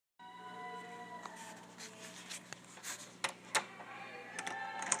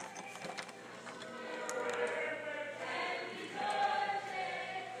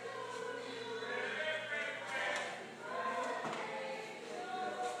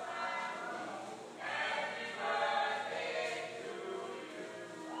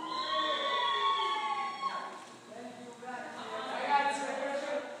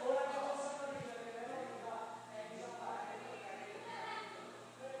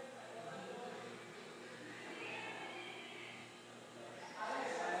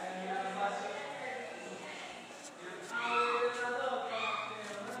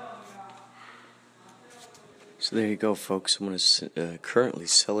So there you go, folks. I'm currently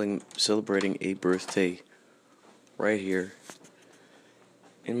celebrating a birthday right here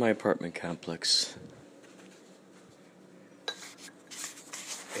in my apartment complex.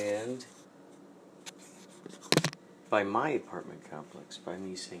 And by my apartment complex, by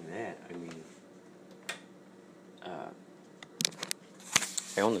me saying that, I mean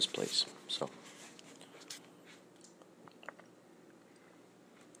I own this place, so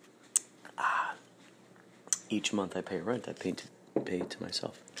each month I pay rent. I pay to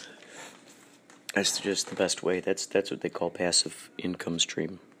myself. That's just the best way. That's what they call passive income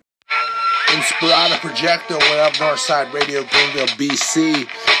stream. Inspirata Projecto, what up, Northside Radio, Greenville, BC.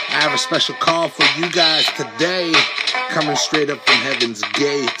 I have a special call for you guys today, coming straight up from Heaven's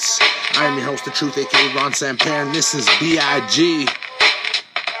Gates. I am your host, The Truth, aka Ron Samper, and this is B.I.G.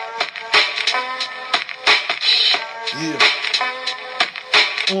 Yeah.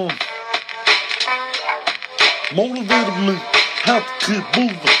 Motivated me, have to keep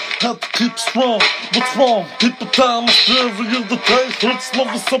moving, have to keep strong. What's wrong? People time is every other day. Hurts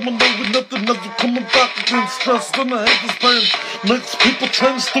loving someone knowing nothing, never coming back again. Stress, then I hate this pain. Makes people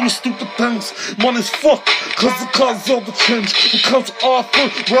change through stupid things. Money's fuck, cause it causes all the change. It comes to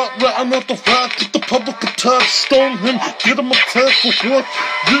offer, ratting out the fact that the public attack. Stone him, get him attacked for what?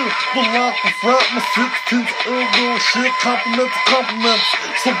 Yeah, the lack of rap, my 16th real shit, compliments.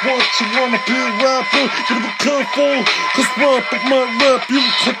 So what, you wanna be a rapper? Gotta be careful, cause rapper might rap you,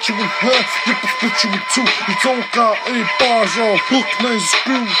 cut you in half, split you in two. You don't got 8 bars or a hook, nice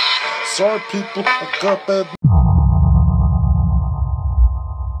screw. Sorry people, I got bad.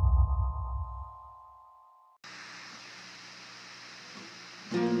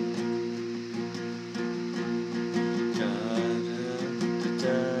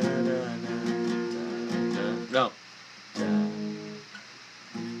 No.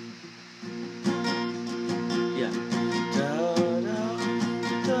 Yeah.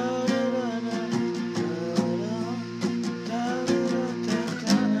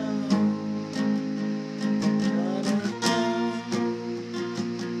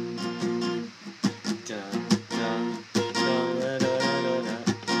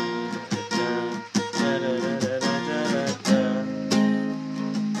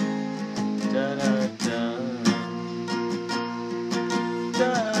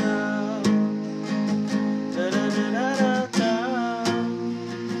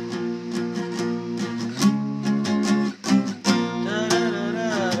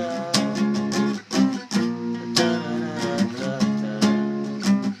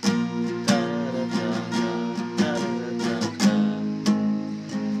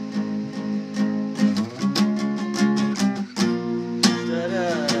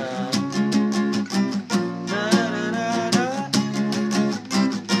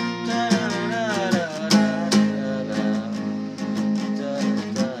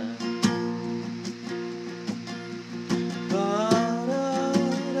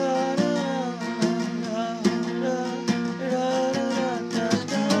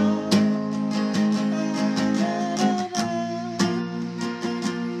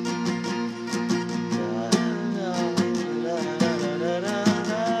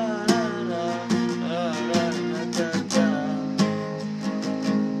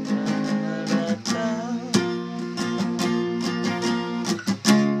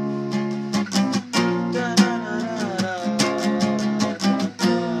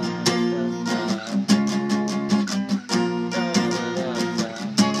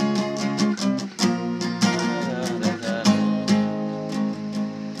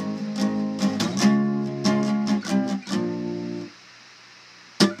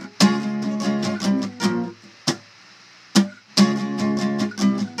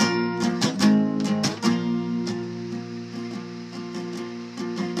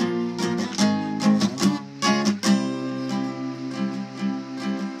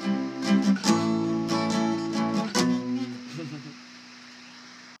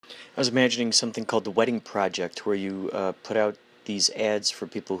 I was imagining something called the Wedding Project, where you put out these ads for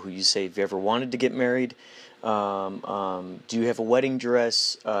people who you say, if you ever wanted to get married, do you have a wedding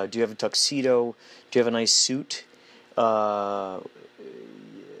dress, do you have a tuxedo, do you have a nice suit, have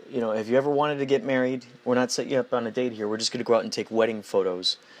you ever wanted to get married? We're not setting you up on a date here, we're just going to go out and take wedding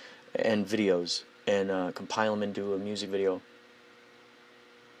photos and videos and compile them into a music video.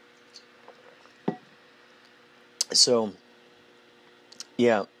 So,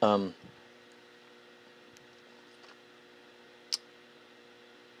 yeah,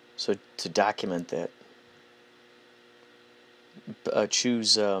 so to document that,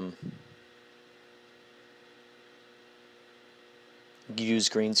 choose, use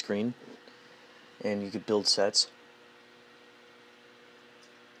green screen, and you could build sets.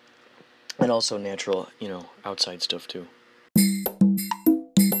 And also natural, outside stuff too.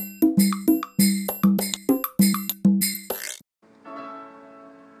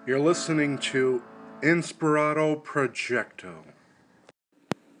 You're listening to Inspirato Projecto.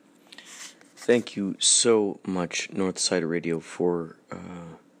 Thank you so much, Northside Radio, for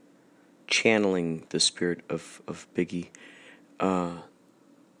channeling the spirit of Biggie.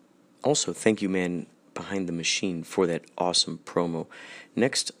 Also, thank you, man, behind the machine, for that awesome promo.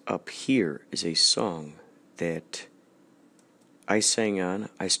 Next up here is a song that I sang on.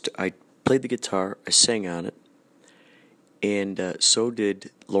 I played the guitar, I sang on it, and so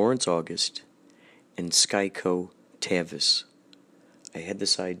did Lawrence August and Skyco Tavis. I had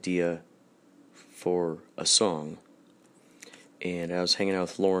this idea for a song, and I was hanging out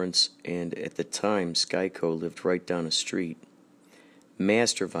with Lawrence, and at the time Skyco lived right down the street.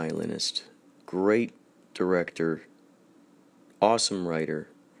 Master violinist, great director, awesome writer,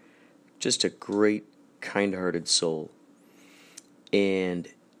 just a great kind-hearted soul, and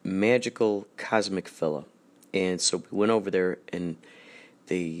magical cosmic fella. And so we went over there, and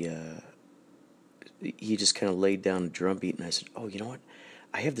he just kind of laid down a drum beat, and I said, oh, you know what?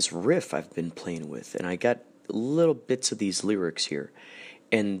 I have this riff I've been playing with, and I got little bits of these lyrics here.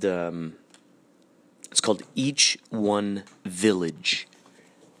 And it's called Each One Village.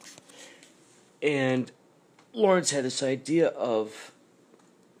 And Lawrence had this idea of,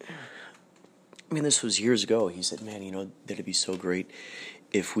 this was years ago. He said, man, that'd be so great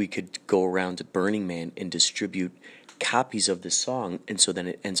if we could go around to Burning Man and distribute copies of the song, and so then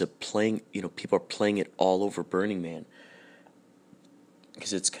it ends up playing, people are playing it all over Burning Man.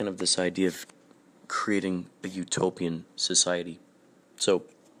 Because it's kind of this idea of creating a utopian society. So,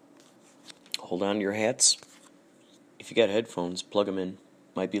 hold on to your hats. If you got headphones, plug them in.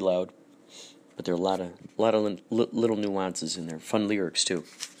 Might be loud, but there are a lot of little nuances in there. Fun lyrics, too.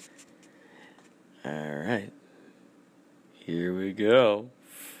 All right. Here we go.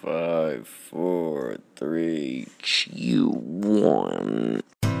 5, 4, 3, 2, 1.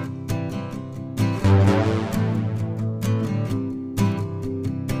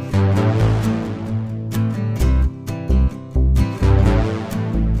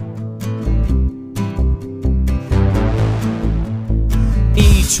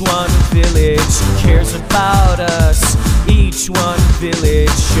 Each one village cares about us. Each one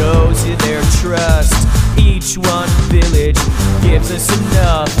village shows you their trust. Each one village gives us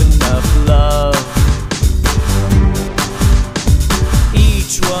enough love.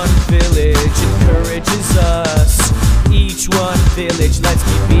 Each one village encourages us. Each one village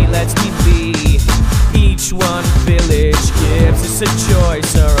lets me be. Each one village gives us a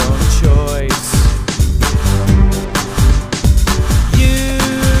choice, our own choice.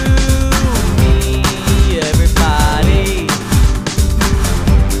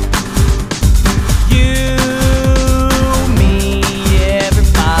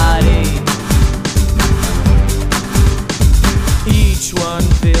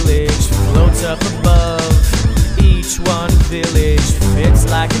 Up above, each one village fits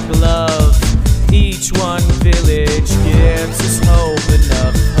like a glove. Each one village gives us hope,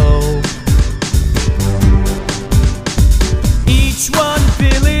 enough hope. Each one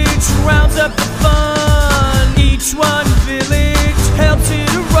village rounds up the fun. Each one village helps it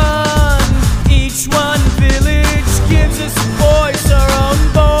to run. Each one village gives us a voice, our own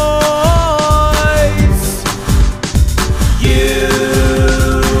voice. You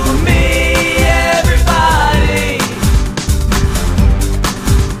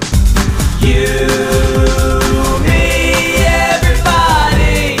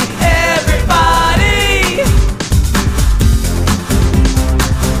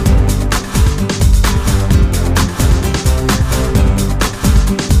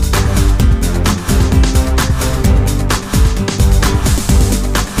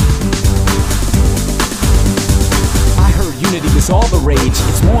all the rage.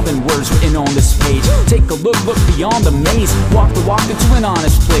 It's more than words written on this page. Take a look beyond the maze. Walk the walk into an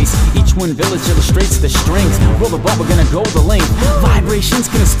honest place. Each one village illustrates the strings. Roll the ball, we're gonna go the length.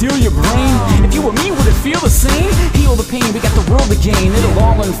 Vibrations gonna steal your brain. If you were me, would it feel the same? Heal the pain, we got the world to gain. It'll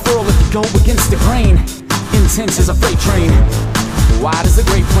all unfurl if you go against the grain. Intense as a freight train, wide as the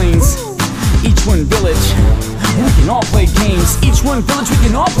Great Plains. Each one village, we can all play games. Each one village, we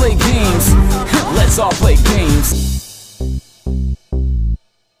can all play games. Let's all play games.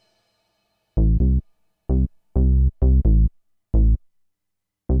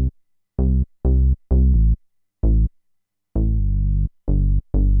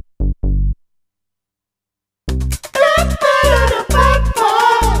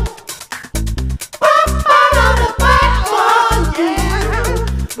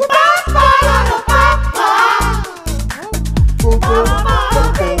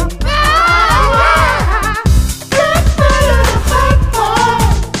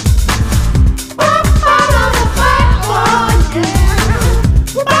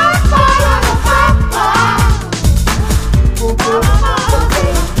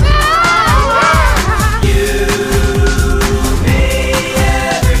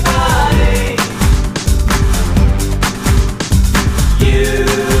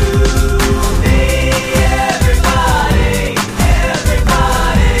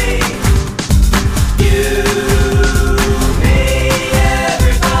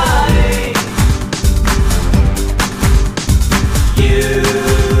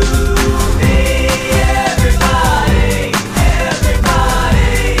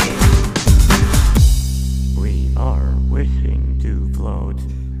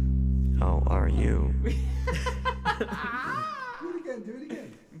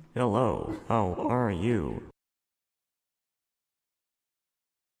 Hello, how are you?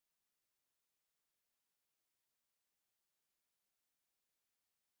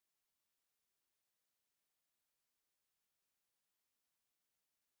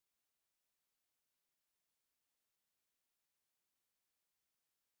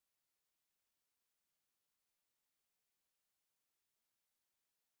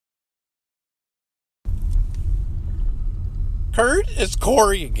 Kurt, it's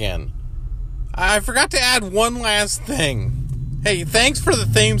Corey again. I forgot to add one last thing. Hey, thanks for the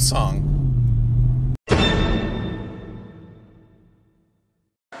theme song.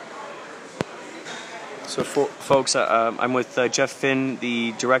 So, folks, I'm with Jeff Finn,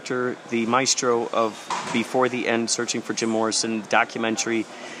 the director, the maestro of Before the End, Searching for Jim Morrison documentary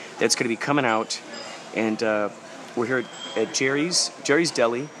that's going to be coming out. And we're here at Jerry's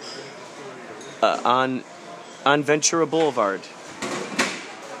Deli on Ventura Boulevard.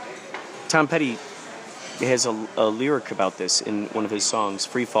 Tom Petty has a lyric about this in one of his songs,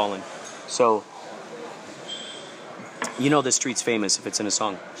 Free Fallin'. So, you know the street's famous if it's in a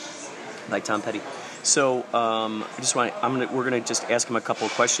song by Tom Petty. So, we're gonna just ask him a couple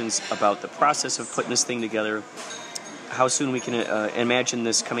of questions about the process of putting this thing together, how soon we can imagine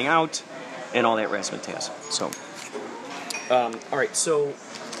this coming out, and all that razzmatazz. So, all right. So,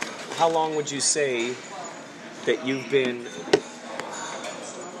 how long would you say that you've been?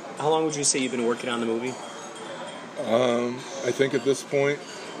 How long would you say you've been working on the movie? I think at this point,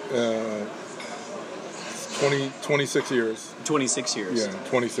 26 years. 26 years. Yeah,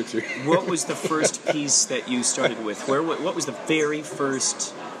 26 years. What was the first piece that you started with? What was the very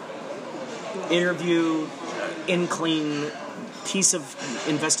first interview, inkling piece of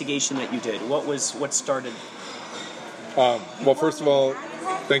investigation that you did? What started? Well, first of all,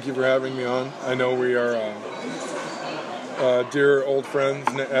 thank you for having me on. I know we are dear old friends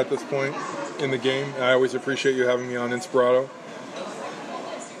at this point in the game. I always appreciate you having me on Inspirato.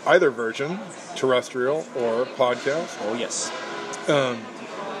 Either version, terrestrial or podcast. Oh, yes.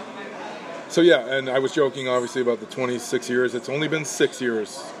 So yeah, and I was joking obviously about the 26 years. It's only been 6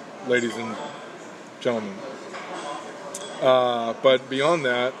 years, ladies and gentlemen. But beyond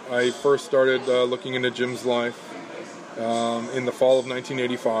that, I first started looking into Jim's life in the fall of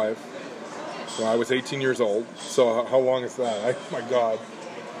 1985. So I was 18 years old. So how long is that? My God,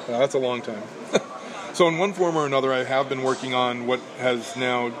 that's a long time. So in one form or another, I have been working on what has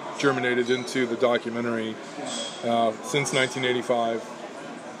now germinated into the documentary since 1985,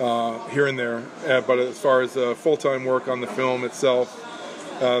 here and there. But as far as full-time work on the film itself,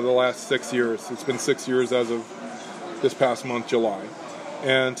 the last 6 years. It's been 6 years as of this past month, July.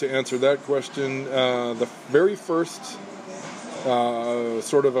 And to answer that question, the very first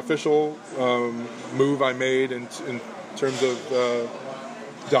sort of official move I made in terms of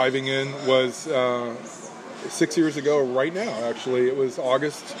diving in was 6 years ago right now, actually. It was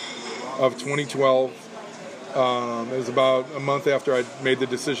August of 2012. It was about a month after I'd made the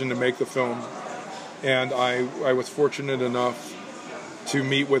decision to make the film. And I was fortunate enough to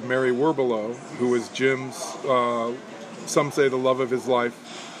meet with Mary Werbelow, who was Jim's, some say the love of his life,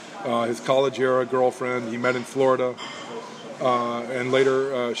 his college-era girlfriend. He met in Florida. And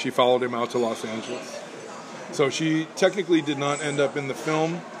later she followed him out to Los Angeles. So she technically did not end up in the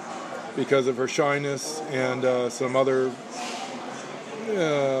film because of her shyness and some other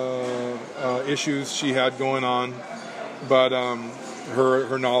issues she had going on. But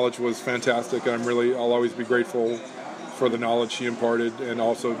her knowledge was fantastic. I'll always be grateful for the knowledge she imparted, and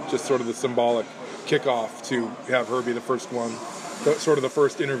also just sort of the symbolic kickoff to have her be the first one, sort of the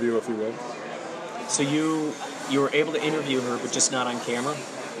first interview, if you will. So you were able to interview her, but just not on camera?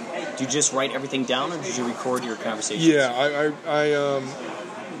 Did you just write everything down, or did you record your conversations? Yeah,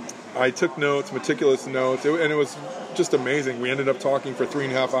 I took notes, meticulous notes, and it was just amazing. We ended up talking for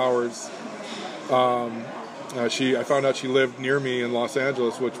 3.5 hours. I found out she lived near me in Los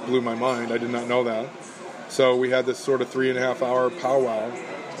Angeles, which blew my mind. I did not know that. So we had this sort of 3.5 hour powwow.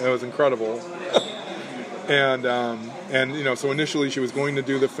 It was incredible. And so initially she was going to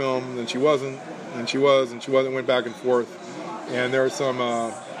do the film, then she wasn't, and she was, and she wasn't, went back and forth. And there was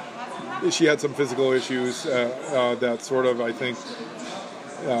some, she had some physical issues that sort of, I think,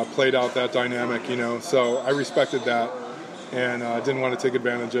 played out that dynamic, So I respected that and didn't want to take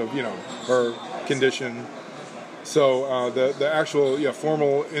advantage of, her condition. So the actual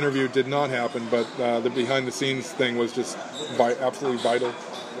formal interview did not happen, but the behind-the-scenes thing was just absolutely vital.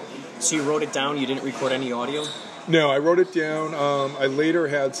 So you wrote it down? You didn't record any audio? No, I wrote it down. I later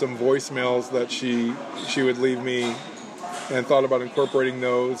had some voicemails that she would leave me, and thought about incorporating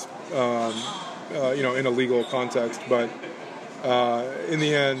those, in a legal context. But in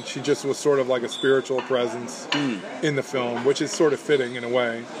the end, she just was sort of like a spiritual presence in the film, which is sort of fitting in a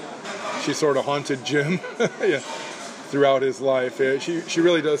way. She sort of haunted Jim throughout his life. She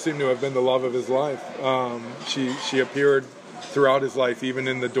really does seem to have been the love of his life. She appeared throughout his life, even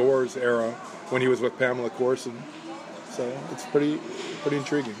in the Doors era when he was with Pamela Corson. So it's pretty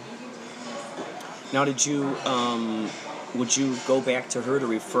intriguing. Now, did you would you go back to her to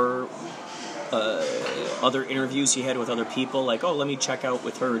refer other interviews you had with other people? Like, oh, let me check out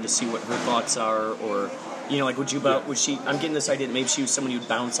with her to see what her thoughts are, or like, would she? I'm getting this idea that maybe she was someone you'd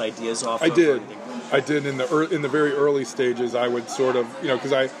bounce ideas off. I did in the very early stages. I would sort of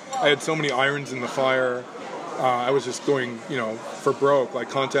because I had so many irons in the fire. I was just going for broke, like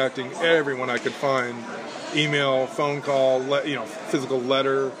contacting everyone I could find, email, phone call, physical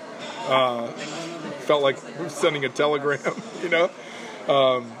letter. Felt like sending a telegram.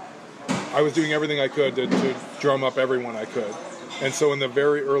 I was doing everything I could to drum up everyone I could. And so in the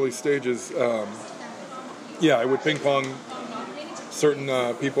very early stages, I would ping pong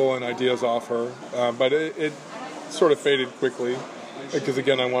certain people and ideas off her. But it sort of faded quickly because,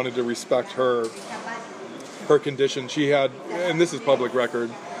 again, I wanted to respect her condition. She had, and this is public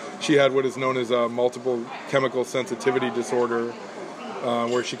record, she had what is known as a multiple chemical sensitivity disorder,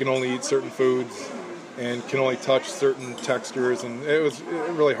 where she can only eat certain foods and can only touch certain textures, and it was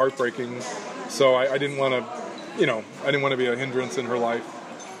really heartbreaking. So I didn't want to be a hindrance in her life.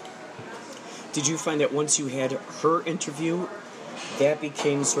 Did you find that once you had her interview, that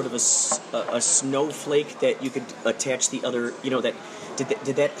became sort of a snowflake that you could attach the other,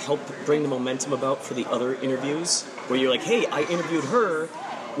 did that help bring the momentum about for the other interviews? Where you're like, hey, I interviewed her,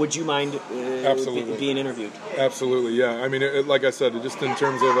 would you mind being interviewed? Absolutely, yeah. I mean, like I said, just in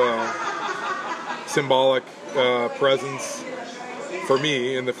terms of symbolic presence for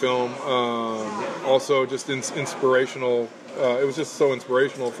me in the film, also just inspirational. It was just so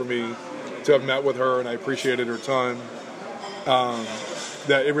inspirational for me to have met with her, and I appreciated her time.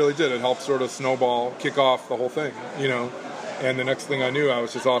 That it really did. It helped sort of snowball, kick off the whole thing, And the next thing I knew, I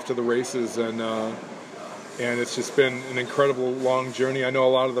was just off to the races, and it's just been an incredible long journey. I know a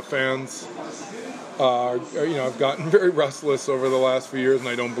lot of the fans have gotten very restless over the last few years, and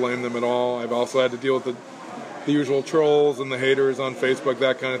I don't blame them at all. I've also had to deal with the usual trolls and the haters on Facebook,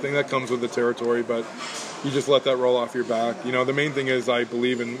 that kind of thing. That comes with the territory, but you just let that roll off your back. The main thing is I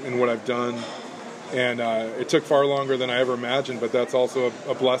believe in what I've done, and it took far longer than I ever imagined, but that's also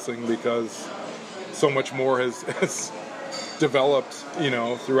a blessing because so much more has developed,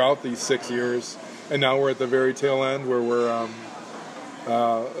 throughout these 6 years. And now we're at the very tail end where we're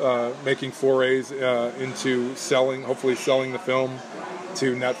making forays into hopefully selling the film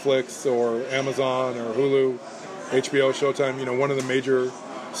to Netflix or Amazon or Hulu, HBO, Showtime, one of the major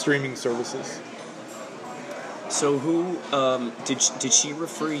streaming services. So who, did she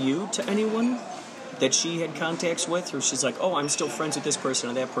refer you to anyone that she had contacts with? Or she's like, oh, I'm still friends with this person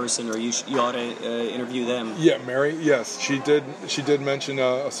or that person, or you ought to interview them? Yeah, Mary, yes. She did mention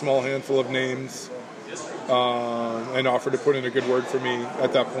a small handful of names and offered to put in a good word for me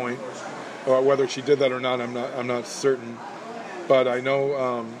at that point. Whether she did that or not, I'm not certain. But I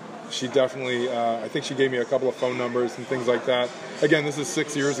know she definitely, I think she gave me a couple of phone numbers and things like that. Again, this is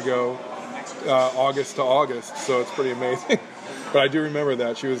 6 years ago, August to August, so it's pretty amazing. But I do remember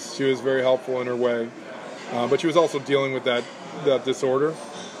that. She was very helpful in her way. But she was also dealing with that disorder,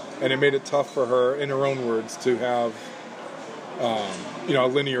 and it made it tough for her, in her own words, to have a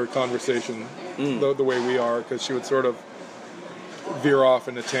linear conversation the way we are, because she would sort of veer off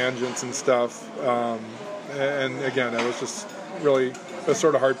into tangents and stuff. And again, it was just really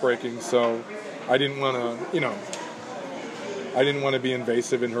sort of heartbreaking. So I didn't want to be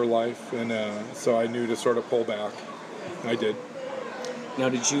invasive in her life, and so I knew to sort of pull back. I did. Now,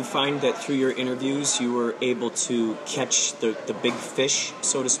 did you find that through your interviews you were able to catch the big fish,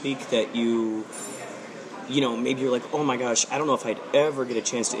 so to speak, that maybe you're like, oh my gosh, I don't know if I'd ever get a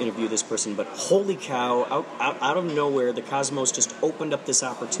chance to interview this person, but holy cow, out of nowhere, the cosmos just opened up this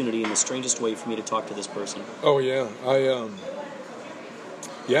opportunity in the strangest way for me to talk to this person? Oh, yeah.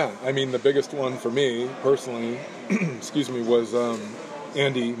 I mean, the biggest one for me, personally, excuse me, was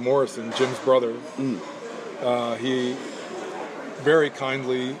Andy Morrison, Jim's brother. He very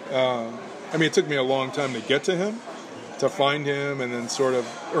kindly, it took me a long time to get to him, to find him, and then sort of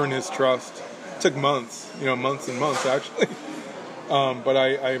earn his trust. It took months and months, actually. But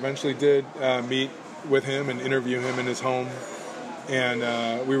I eventually did meet with him and interview him in his home,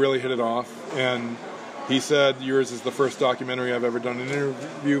 and we really hit it off. And he said, yours is the first documentary I've ever done an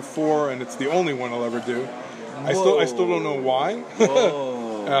interview for, and it's the only one I'll ever do. I still don't know why.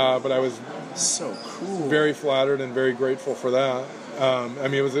 But I was So cool. Very flattered and very grateful for that. I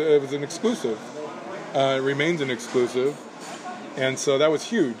mean, it was an exclusive. It remains an exclusive, and so that was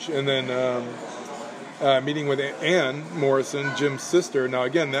huge. And then meeting with Ann Morrison, Jim's sister. Now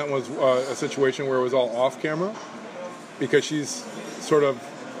again, that was a situation where it was all off camera, because she's sort of,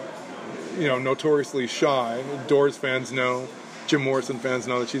 you know, notoriously shy. Doors fans know, Jim Morrison fans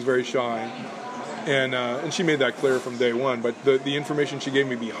know that she's very shy, and she made that clear from day one. But the information she gave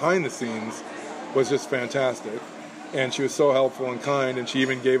me behind the scenes was just fantastic, and she was so helpful and kind. And she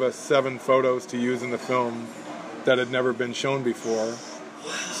even gave us 7 photos to use in the film that had never been shown before.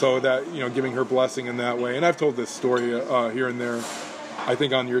 So that, you know, giving her blessing in that way. And I've told this story here and there, I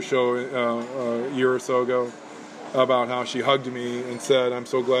think on your show a year or so ago, about how she hugged me and said, "I'm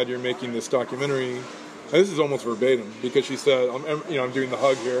so glad you're making this documentary." And this is almost verbatim, because she said, I'm doing the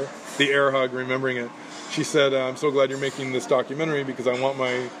hug here, the air hug, remembering it. She said, "I'm so glad you're making this documentary, because I want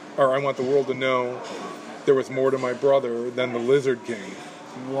the world to know there was more to my brother than the Lizard King,"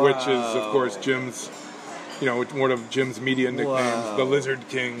 which is, of course, Jim's, you know, one of Jim's media nicknames, the Lizard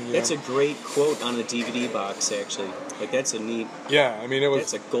King. That's a great quote on the DVD box, actually. Like, that's a neat... Yeah, I mean,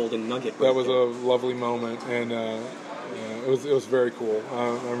 that's a golden nugget. That was a lovely moment, and it was very cool.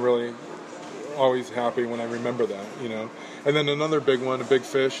 I'm really always happy when I remember that, you know. And then another big one, a big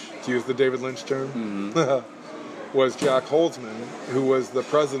fish, to use the David Lynch term, was Jack Holzman, who was the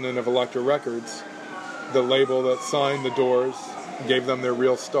president of Elektra Records, the label that signed the Doors, gave them their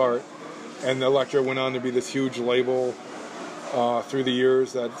real start. And Elektra went on to be this huge label through the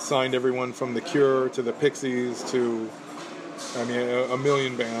years that signed everyone from The Cure to the Pixies to, I mean, a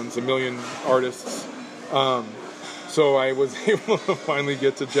million bands, a million artists. So I was able to finally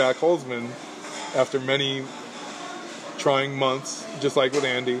get to Jack Holzman after many trying months, just like with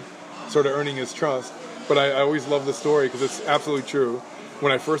Andy, sort of earning his trust. But I always love the story because it's absolutely true.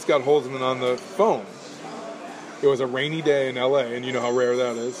 When I first got Holzman on the phone, it was a rainy day in LA, and you know how rare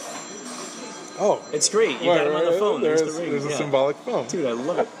that is. Oh, it's great. You got him on the phone. There's the ring. There's a symbolic phone. Dude, I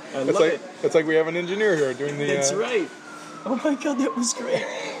love it. I love it. It's like we have an engineer here doing the... That's right. Oh my God, that was great.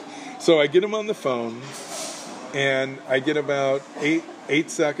 So I get him on the phone, and I get about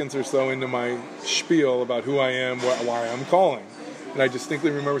eight seconds or so into my spiel about who I am, why I'm calling. And I distinctly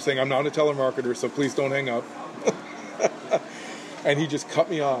remember saying, "I'm not a telemarketer, so please don't hang up." And he just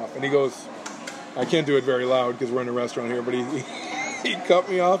cut me off, and he goes, I can't do it very loud because we're in a restaurant here, but he cut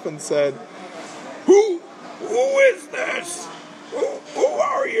me off and said, Who is this? Who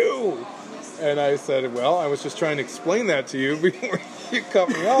are you? And I said, well, I was just trying to explain that to you before you cut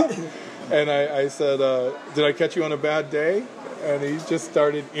me off. And I said, did I catch you on a bad day? And he just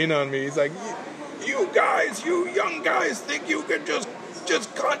started in on me. He's like, you young guys think you can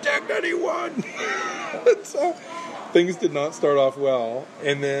just contact anyone. So things did not start off well.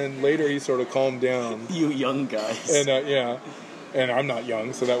 And then later he sort of calmed down. You young guys. And yeah, and I'm not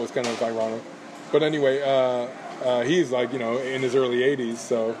young, so that was kind of ironic. But anyway, he's like, in his early 80s,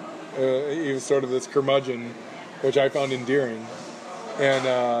 so he was sort of this curmudgeon, which I found endearing.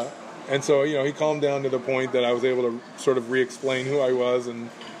 And so, he calmed down to the point that I was able to sort of re-explain who I was, and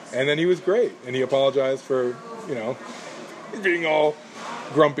then he was great. And he apologized for, being all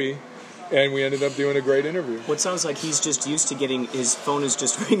grumpy, and we ended up doing a great interview. Well, it sounds like he's just used to getting, his phone is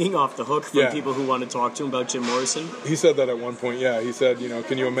just ringing off the hook from people who want to talk to him about Jim Morrison. He said that at one point, yeah. He said,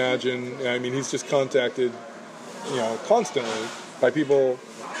 can you imagine, I mean, he's just contacted, constantly by people,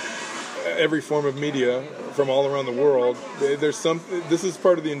 every form of media from all around the world. This is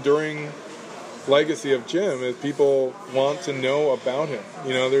part of the enduring legacy of Jim, is people want to know about him.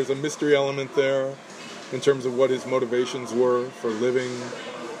 There's a mystery element there in terms of what his motivations were for living,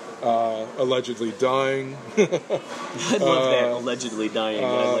 allegedly dying. I love that, allegedly dying.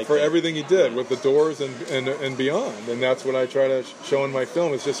 I like for that. everything he did with the Doors and beyond. And that's what I try to show in my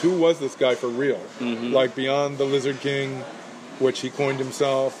film. It's just, who was this guy for real? Mm-hmm. Like, beyond the Lizard King, which he coined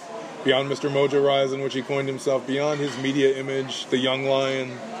himself, beyond Mr. Mojo Rising, which he coined himself, beyond his media image, the Young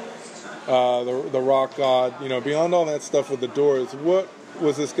Lion, the Rock God, beyond all that stuff with the Doors, what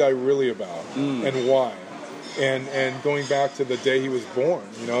was this guy really about, and why? And going back to the day he was born,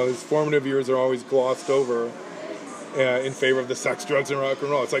 his formative years are always glossed over in favor of the sex, drugs, and rock and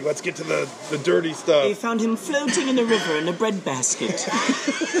roll. It's like, let's get to the dirty stuff. They found him floating in a river in a bread basket.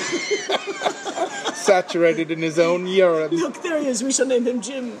 Saturated in his own urine. Look, there he is. We shall name him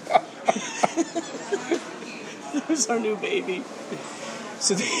Jim. There's our new baby.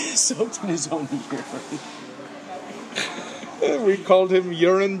 So they soaked in his own urine. We called him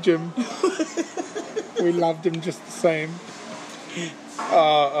Urine Jim. We loved him just the same.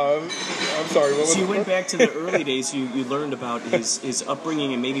 I'm sorry, what was So you it? went back to the early days. You learned about his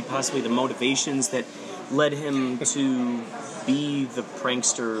upbringing and maybe possibly the motivations that led him to be the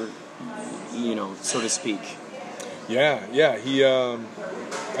prankster, so to speak. Yeah. He,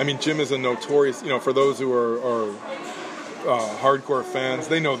 I mean, Jim is a notorious, for those who are hardcore fans,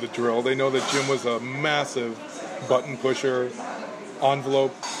 they know the drill. They know that Jim was a massive button pusher,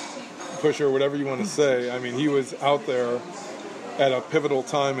 envelope pusher, whatever you want to say. I mean, he was out there at a pivotal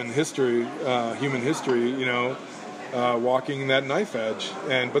time in history, human history, walking that knife edge.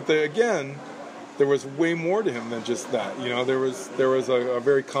 But there was way more to him than just that. There was a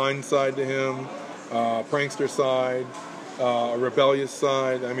very kind side to him, prankster side, a rebellious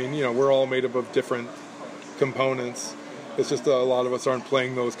side. I mean, we're all made up of different components. It's just a lot of us aren't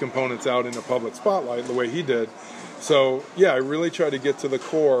playing those components out in the public spotlight the way he did. So, yeah, I really try to get to the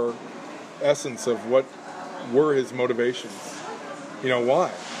core essence of what were his motivations. Why?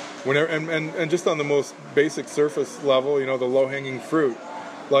 Whenever, and just on the most basic surface level, the low-hanging fruit.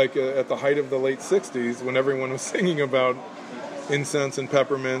 Like at the height of the late 60s, when everyone was singing about incense and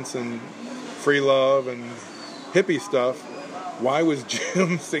peppermints and free love and hippie stuff, why was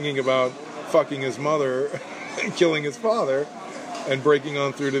Jim singing about fucking his mother and killing his father and breaking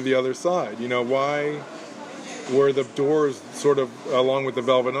on through to the other side? Why were the Doors sort of, along with the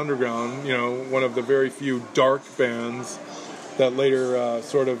Velvet Underground, one of the very few dark bands that later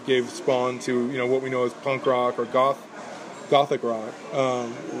sort of gave spawn to, what we know as punk rock or gothic rock?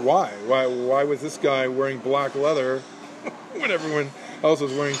 Why was this guy wearing black leather when everyone else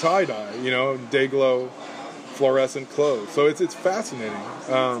was wearing tie-dye, day-glow fluorescent clothes? So it's fascinating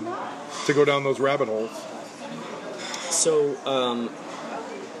to go down those rabbit holes. So,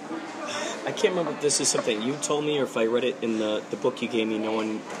 I can't remember if this is something you told me or if I read it in the book you gave me, No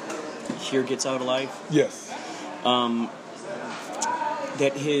One Here Gets Out Alive. Yes.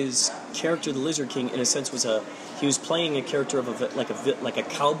 That his character, the Lizard King, in a sense he was playing a character of like a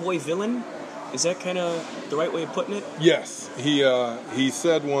cowboy villain. Is that kind of the right way of putting it? Yes. He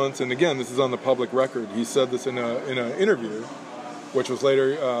said once, and again, this is on the public record. He said this in an interview, which was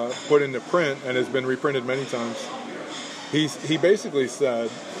later put into print and has been reprinted many times. He basically said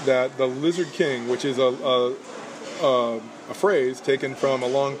that the Lizard King, which is a phrase taken from a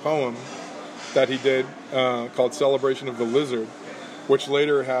long poem that he did called "Celebration of the Lizard," which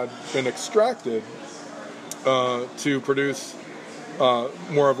later had been extracted to produce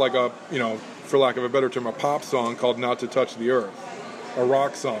more of like a, for lack of a better term, a pop song called "Not to Touch the Earth," a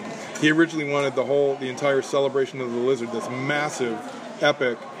rock song. He originally wanted the entire Celebration of the Lizard, this massive,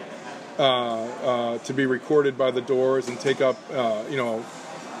 epic, to be recorded by the Doors and take up,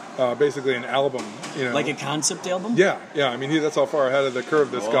 basically an album. Like a concept album? Yeah. I mean, that's how far ahead of the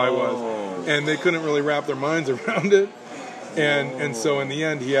curve this guy was, and they couldn't really wrap their minds around it. And so in the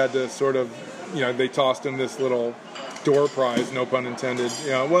end, he had to sort of, they tossed him this little door prize, no pun intended.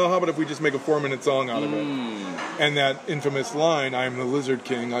 Well, how about if we just make a 4-minute song out of it? And that infamous line, "I am the Lizard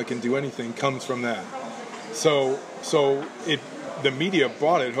King, I can do anything," comes from that. So the media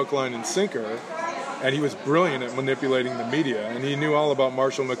bought it hook, line, and sinker, and he was brilliant at manipulating the media, and he knew all about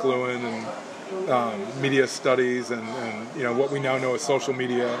Marshall McLuhan and media studies and what we now know as social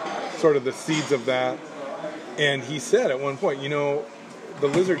media, sort of the seeds of that. And he said at one point, the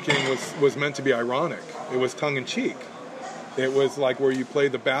Lizard King was meant to be ironic. It was tongue-in-cheek. It was like where you play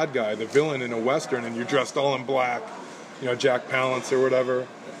the bad guy, the villain in a Western, and you're dressed all in black, Jack Palance or whatever.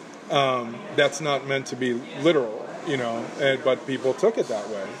 That's not meant to be literal, but people took it that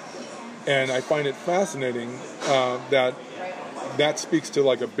way. And I find it fascinating that speaks to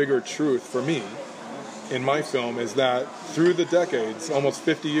like a bigger truth for me in my film, is that through the decades, almost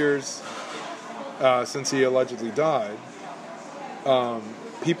 50 years since he allegedly died,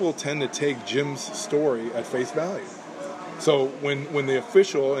 people tend to take Jim's story at face value. So when the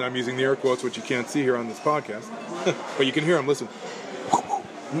official, and I'm using the air quotes, which you can't see here on this podcast, but you can hear them, listen.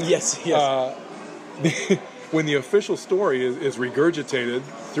 Yes. When the official story is regurgitated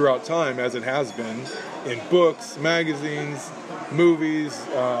throughout time, as it has been, in books, magazines, movies,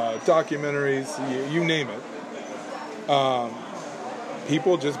 documentaries, you name it,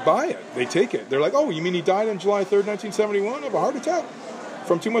 people just buy it. They take it. They're like, "Oh, you mean he died on July 3rd, 1971 of a heart attack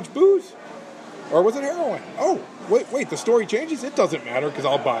from too much booze? Or was it heroin? Oh, wait, the story changes? It doesn't matter because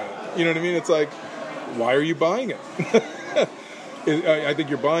I'll buy it." You know what I mean? It's like, why are you buying it? I think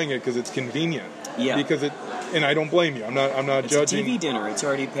you're buying it because it's convenient. Yeah. Because and I don't blame you. I'm not judging. It's a TV dinner. It's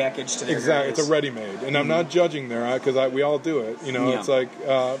already packaged to their Exactly. It's a ready-made. And I'm not judging there because we all do it. Yeah. It's like,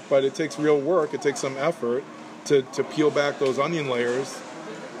 but it takes real work. It takes some effort to peel back those onion layers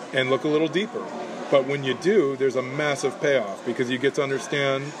and look a little deeper. But when you do, there's a massive payoff because you get to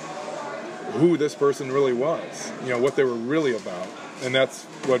understand who this person really was, what they were really about. And that's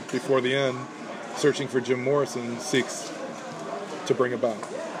what, before the end, Searching for Jim Morrison seeks to bring about.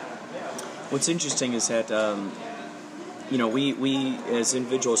 What's interesting is that, we as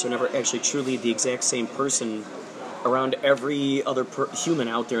individuals are never actually truly the exact same person around every other human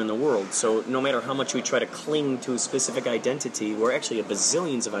out there in the world. So no matter how much we try to cling to a specific identity, we're actually a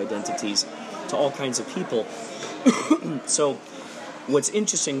bazillions of identities to all kinds of people. So what's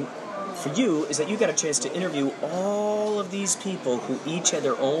interesting for you is that you got a chance to interview all of these people who each had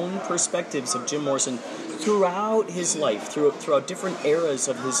their own perspectives of Jim Morrison throughout his life, throughout different eras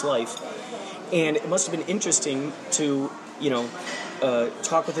of his life. And it must have been interesting to,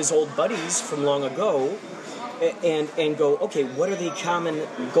 talk with his old buddies from long ago and go, okay, what are the common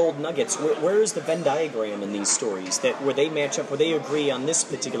gold nuggets? Where is the Venn diagram in these stories where they match up, where they agree on this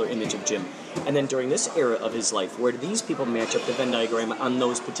particular image of Jim? And then during this era of his life, where do these people match up the Venn diagram on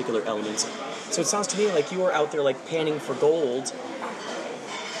those particular elements? So it sounds to me like you were out there like panning for gold.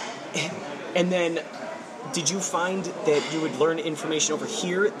 And then did you find that you would learn information over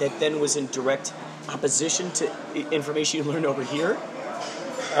here that then was in direct opposition to information you learned over here?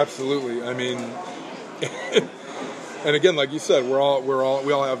 Absolutely. I mean, and again, like you said, we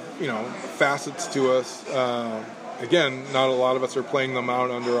all have facets to us. Again, not a lot of us are playing them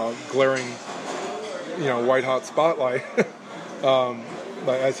out under a glaring, white hot spotlight,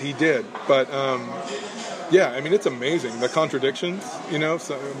 as he did. But yeah, I mean, it's amazing the contradictions.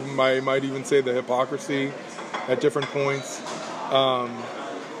 So I might even say the hypocrisy at different points.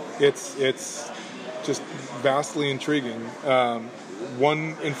 It's just vastly intriguing.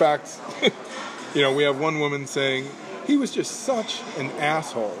 In fact. We have one woman saying, he was just such an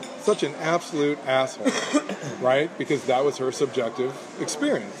asshole, such an absolute asshole, right? Because that was her subjective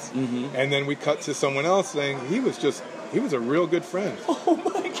experience. Mm-hmm. And then we cut to someone else saying, he was a real good friend. Oh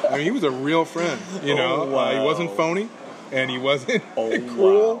my God. I mean, he was a real friend, Wow. He wasn't phony, and he wasn't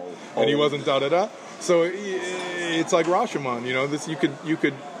cruel, wow. And he wasn't da-da-da. So it's like Rashomon, this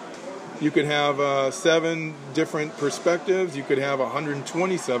you could have 7 different perspectives. You could have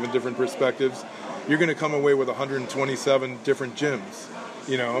 127 different perspectives. You're going to come away with 127 different Jims.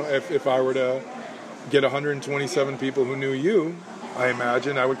 If I were to get 127 people who knew you, I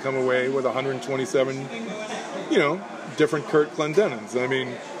imagine I would come away with 127, different Kurt Clendenons. I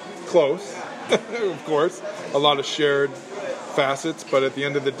mean, close, of course. A lot of shared facets, but at the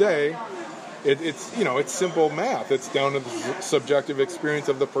end of the day, it's simple math. It's down to the subjective experience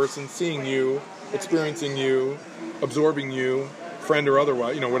of the person seeing you, experiencing you, absorbing you, friend or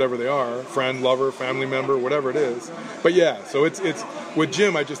otherwise, whatever they are, friend, lover, family member, whatever it is. But yeah, so it's with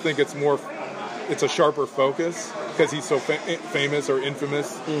Jim, I just think it's a sharper focus because he's so famous or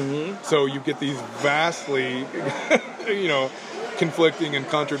infamous. Mm-hmm. So you get these vastly, conflicting and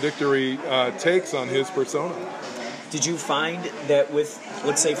contradictory takes on his persona. Did you find that with,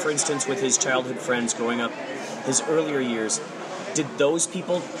 let's say, for instance, with his childhood friends growing up, his earlier years, did those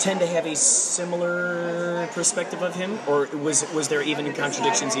people tend to have a similar perspective of him? Or was there even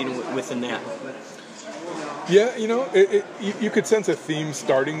contradictions even within that? Yeah, you could sense a theme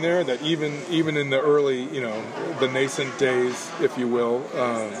starting there, that even in the early, the nascent days, if you will,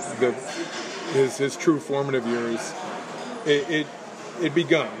 his true formative years, it had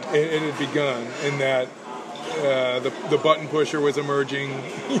begun in that the button pusher was emerging,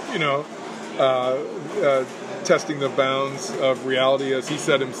 testing the bounds of reality, as he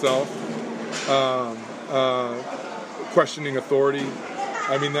said himself, questioning authority.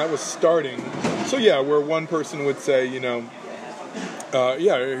 I mean, that was starting. So yeah, where one person would say, here's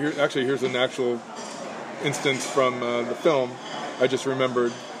an actual instance from the film I just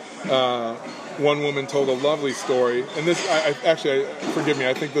remembered. One woman told a lovely story, and this, forgive me,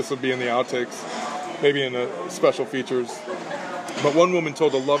 I think this would be in the outtakes, maybe in the special features. But one woman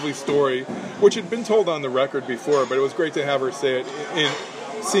told a lovely story, which had been told on the record before, but it was great to have her say it,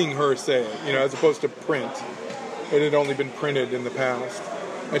 seeing her say it, as opposed to print. It had only been printed in the past.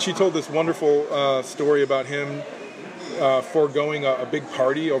 And she told this wonderful story about him foregoing a big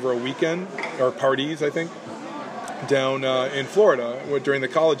party over a weekend, or parties, I think, down in Florida during the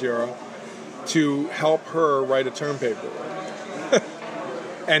college era, to help her write a term paper.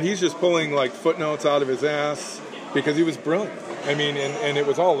 And he's just pulling like footnotes out of his ass because he was brilliant. I mean, and it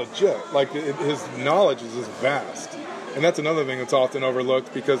was all legit. Like, his knowledge is just vast. And that's another thing that's often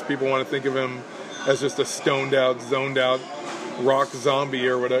overlooked because people want to think of him as just a stoned out, zoned out rock zombie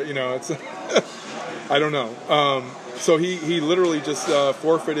or whatever. It's I don't know. So he literally just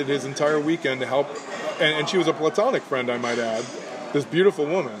forfeited his entire weekend to help. And she was a platonic friend, I might add. This beautiful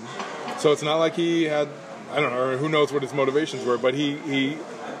woman. So it's not like he had, I don't know, or who knows what his motivations were, but he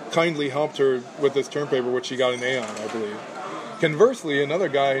kindly helped her with this term paper, which she got an A on, I believe. Conversely, another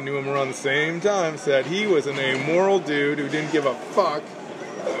guy who knew him around the same time said he was an amoral dude who didn't give a fuck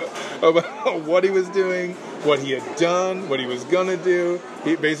about what he was doing, what he had done, what he was gonna do.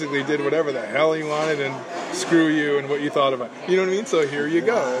 He basically did whatever the hell he wanted, and screw you and what you thought about it. You know what I mean? So here you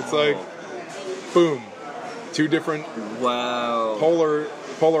go. It's like, boom, two different polar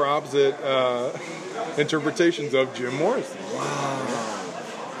opposite interpretations of Jim Morrison. Wow.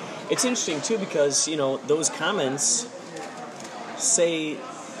 It's interesting too because those comments say,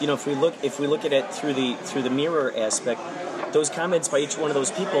 if we look at it through the mirror aspect, those comments by each one of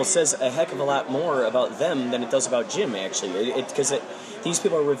those people says a heck of a lot more about them than it does about Jim, actually. Because these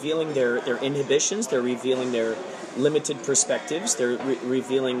people are revealing their inhibitions, they're revealing their limited perspectives, they're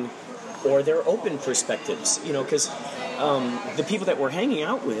revealing, or their open perspectives. Because the people that we're hanging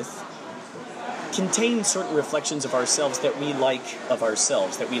out with contain certain reflections of ourselves that we like of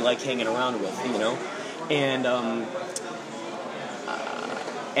ourselves, that we like hanging around with,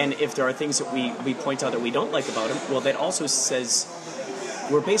 And if there are things that we point out that we don't like about him, well, that also says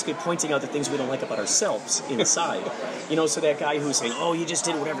we're basically pointing out the things we don't like about ourselves inside. So that guy who's saying, oh, he just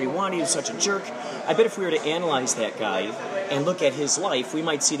did whatever he wanted, he was such a jerk. I bet if we were to analyze that guy and look at his life, we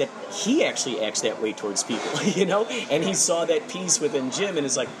might see that he actually acts that way towards people, And he saw that peace within Jim and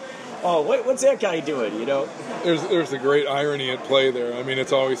is like, oh, what's that guy doing, There's a great irony at play there. I mean,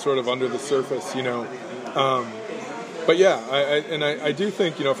 it's always sort of under the surface, But yeah, I do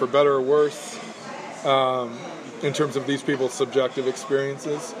think, for better or worse, in terms of these people's subjective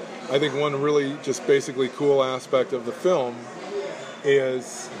experiences, I think one really just basically cool aspect of the film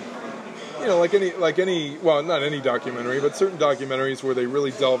is, like any, well, not any documentary, but certain documentaries where they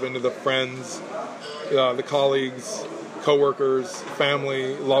really delve into the friends, the colleagues, co-workers,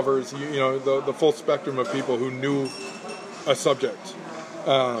 family, lovers, the full spectrum of people who knew a subject.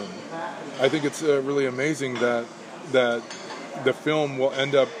 I think it's really amazing that the film will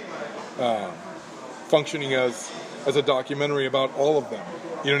end up functioning as a documentary about all of them.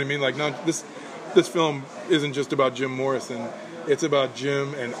 You know what I mean? Like, not this film isn't just about Jim Morrison. It's about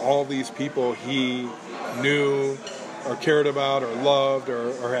Jim and all these people he knew or cared about or loved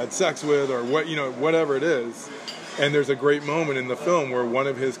or had sex with or whatever it is. And there's a great moment in the film where one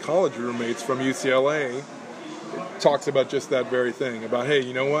of his college roommates from UCLA talks about just that very thing, about, hey,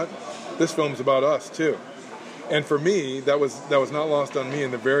 you know what? This film's about us too. And for me, that was not lost on me in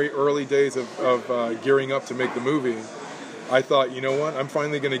the very early days of gearing up to make the movie. I thought, you know what? I'm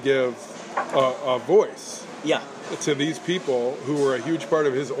finally going to give a voice to these people who were a huge part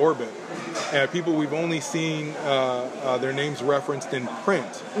of his orbit, and people we've only seen their names referenced in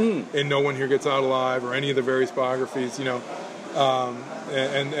print in No One Here Gets Out Alive or any of the various biographies, and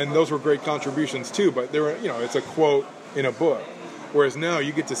those were great contributions too. But there were, it's a quote in a book. Whereas now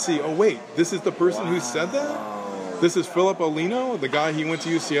you get to see, oh wait, this is the person who said that? This is Philip Olino, the guy he went to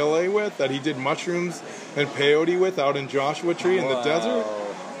UCLA with, that he did mushrooms and peyote with out in Joshua Tree in the desert.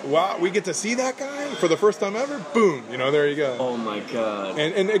 Wow, we get to see that guy for the first time ever? Boom, there you go. Oh my God.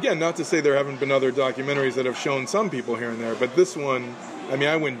 And again, not to say there haven't been other documentaries that have shown some people here and there, but this one, I mean,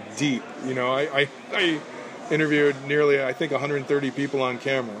 I went deep. I interviewed nearly, I think, 130 people on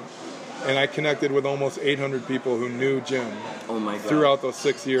camera. And I connected with almost 800 people who knew Jim throughout those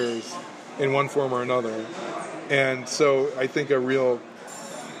 6 years in one form or another. And so I think a real,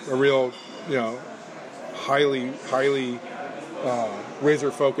 highly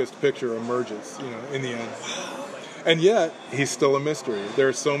razor-focused picture emerges, in the end. And yet, he's still a mystery. There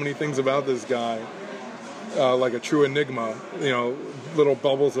are so many things about this guy, like a true enigma, little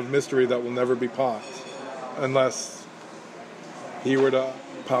bubbles of mystery that will never be popped unless he were to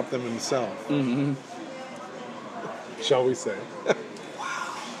pop them himself. Mm-hmm. Shall we say?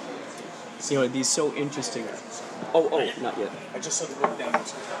 Wow. So, it'd be so interesting. Oh, not yet. I just saw the book down.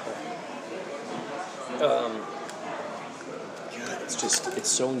 God, it's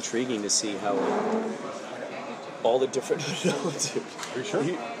so intriguing to see how all the different... Are you sure?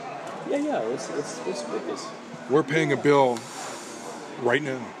 Yeah, let's read this. We're paying a bill right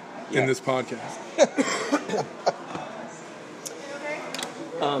now in this podcast.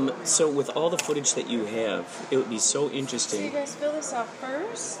 So with all the footage that you have, it would be so interesting. So you guys fill this out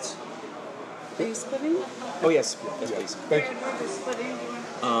first? Are you splitting? Oh, yes, please. Thank you.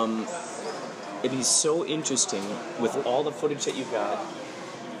 It'd be so interesting with all the footage that you've got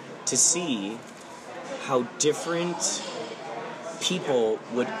to see how different people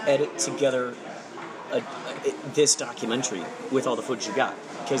would edit together this documentary with all the footage you got.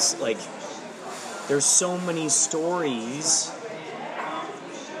 Because, there's so many stories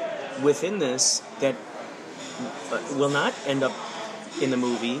within this that will not end up in the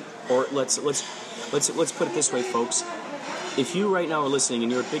movie. Or let's put it this way, folks. If you right now are listening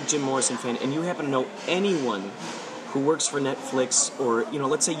and you're a big Jim Morrison fan and you happen to know anyone who works for Netflix, or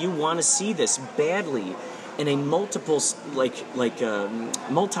let's say you want to see this badly in a multiple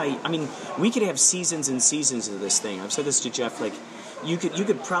multi. I mean, we could have seasons and seasons of this thing. I've said this to Jeff. Like, you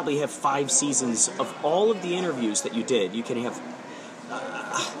could probably have 5 seasons of all of the interviews that you did. You can have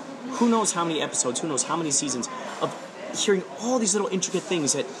who knows how many episodes, who knows how many seasons of hearing all these little intricate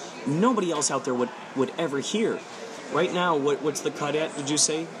things that nobody else out there would ever hear. Right now, what's the cut at? Did you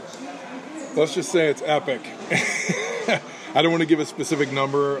say? Let's just say it's epic. I don't want to give a specific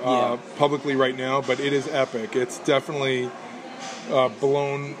number publicly right now, but it is epic. It's definitely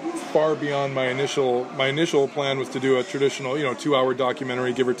blown far beyond my initial plan was to do a traditional 2-hour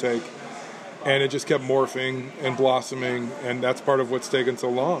documentary, give or take, and it just kept morphing and blossoming, and that's part of what's taken so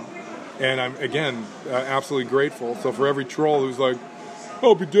long. And I'm again absolutely grateful. So for every troll who's like,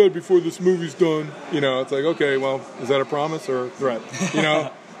 I'll be dead before this movie's done, it's like, okay, well, is that a promise or a threat?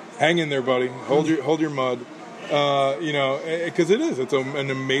 Hang in there, buddy. Hold your mud. Because it's an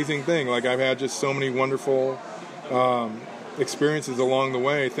amazing thing. Like, I've had just so many wonderful experiences along the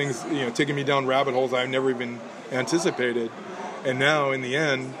way. Things, taking me down rabbit holes I've never even anticipated. And now, in the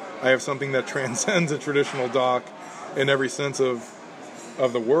end, I have something that transcends a traditional doc in every sense of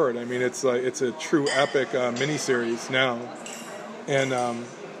the word. I mean, it's a true epic miniseries now. And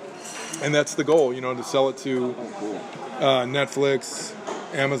that's the goal, to sell it to Netflix,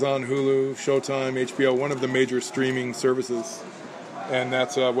 Amazon, Hulu, Showtime, HBO, one of the major streaming services. And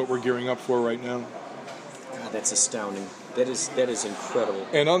that's what we're gearing up for right now. God, that's astounding. That is incredible.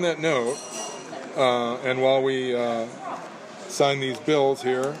 And on that note, and while we sign these bills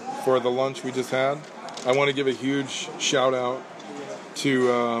here for the lunch we just had, I want to give a huge shout out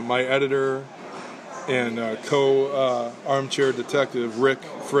to my editor and co-armchair detective, Rick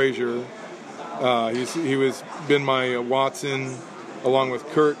Frazier. He was been my Watson, along with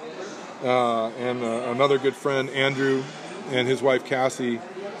Kurt and another good friend, Andrew, and his wife, Cassie.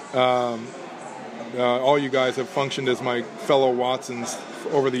 All you guys have functioned as my fellow Watsons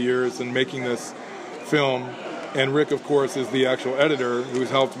over the years in making this film. And Rick, of course, is the actual editor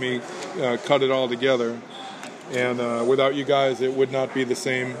who's helped me cut it all together. And without you guys, it would not be the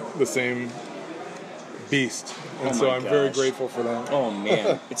same beast. And so I'm very grateful for that. Oh,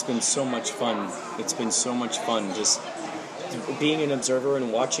 man. It's been so much fun. It's been so much fun just being an observer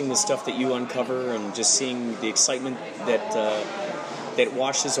and watching the stuff that you uncover and just seeing the excitement that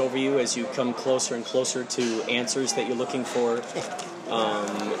washes over you as you come closer and closer to answers that you're looking for.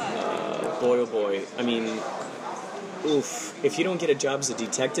 Boy, oh boy. I mean, oof. If you don't get a job as a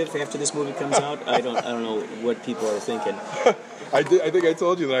detective after this movie comes out, I don't know what people are thinking. I think I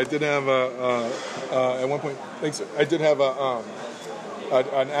told you that I did have at one point. I did have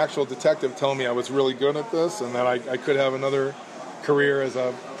an actual detective tell me I was really good at this and that I could have another career as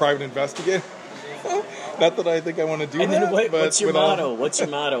a private investigator. Not that I think I want to do and that. Then what's your motto? What's your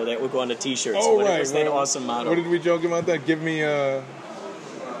motto that would go on the T-shirts? Oh, right. What's that awesome motto? What did we joke about that? Give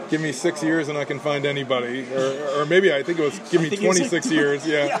me 6 years and I can find anybody, or maybe I think it was give me 26 years.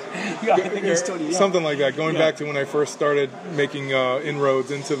 Yeah, I think it's 20. Yeah. Something like that. Going back to when I first started making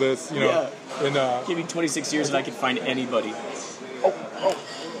inroads into this, And give me 26 years and I can find anybody. Oh,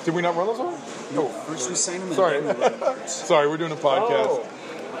 did we not run those over? No, first we sign them. Sorry, we're doing a podcast. Oh.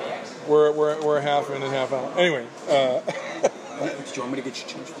 We're a half in and half out. Anyway. Did you want me to get you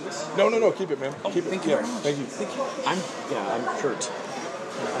change for this? No. Keep it, man. Keep it. Thank you very much. Thank you. I'm Kurt.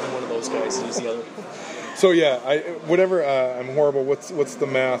 I'm one of those guys. He's the other. So yeah, I'm horrible. What's the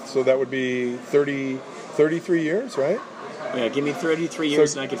math? So that would be 33 years, right? Yeah, give me 33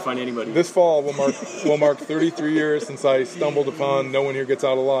 years and I can find anybody. This fall will mark 33 years since I stumbled upon No One Here Gets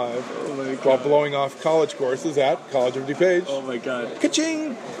Out Alive while blowing off college courses at College of DuPage. Oh my God.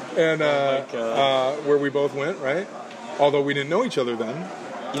 Ka-ching! And where we both went, right? Although we didn't know each other then.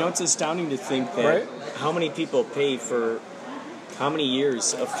 It's astounding to think that how many people pay for how many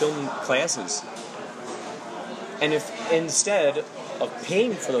years of film classes. And if instead of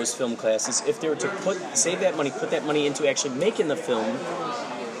paying for those film classes, if they were to save that money, put that money into actually making the film,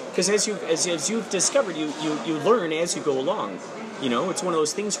 because as you've discovered, you learn as you go along. It's one of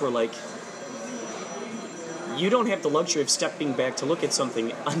those things where like you don't have the luxury of stepping back to look at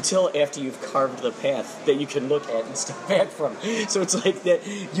something until after you've carved the path that you can look at and step back from. So it's like that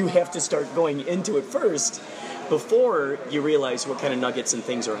you have to start going into it first before you realize what kind of nuggets and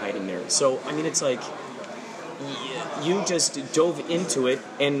things are hiding there. So I mean, it's like you just dove into it,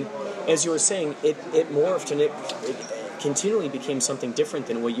 and as you were saying, it morphed and it continually became something different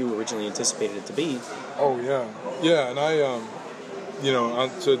than what you originally anticipated it to be. Oh yeah, and I,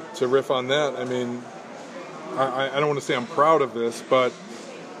 to riff on that, I mean, I don't want to say I'm proud of this, but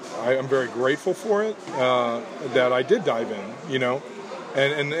I'm very grateful for it, that I did dive in,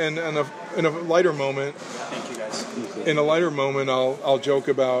 and in a lighter moment. Thank you, guys. In a lighter moment, I'll joke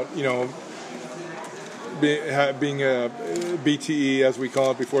about, being a BTE, as we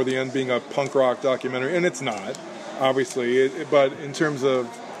call it before the end, being a punk rock documentary, and it's not, obviously, but in terms of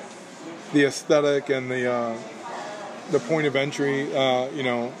the aesthetic and the point of entry,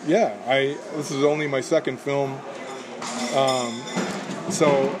 this is only my second film,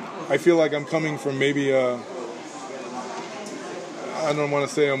 so I feel like I'm coming from maybe I don't want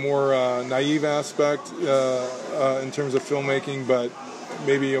to say a more naive aspect in terms of filmmaking, but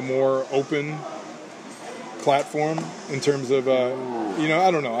maybe a more open platform in terms of, I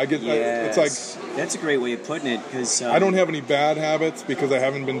don't know. It's like, that's a great way of putting it, because I don't have any bad habits because I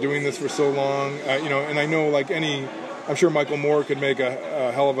haven't been doing this for so long, and I know I'm sure Michael Moore could make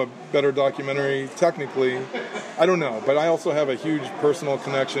a hell of a better documentary technically. I don't know, but I also have a huge personal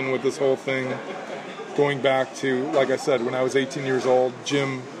connection with this whole thing, going back to, like I said, when I was 18 years old.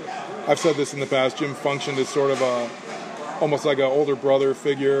 Jim, I've said this in the past, Jim functioned as sort of almost like an older brother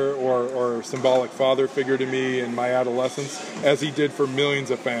figure or symbolic father figure to me in my adolescence, as he did for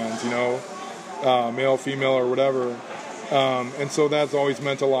millions of fans, male, female, or whatever. And so that's always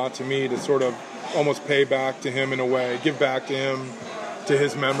meant a lot to me, to sort of almost pay back to him in a way, give back to him, to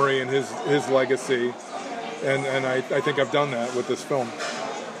his memory and his legacy. And I think I've done that with this film.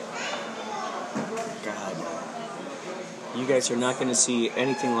 God, you guys are not going to see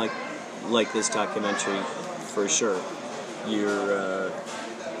anything like this documentary for sure. Your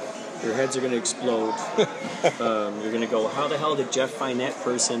heads are going to explode. You're going to go, how the hell did Jeff find that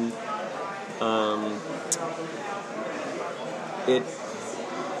person?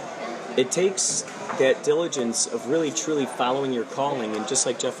 It takes that diligence of really truly following your calling, and just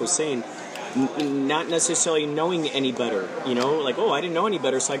like Jeff was saying, not necessarily knowing any better, like, oh, I didn't know any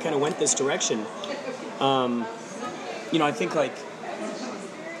better, so I kind of went this direction. I think, like,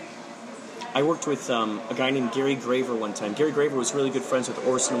 I worked with a guy named Gary Graver one time. Gary Graver was really good friends with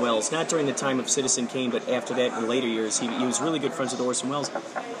Orson Welles, not during the time of Citizen Kane, but after that, in later years, he was really good friends with Orson Welles.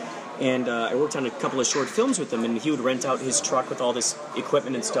 And I worked on a couple of short films with him, and he would rent out his truck with all this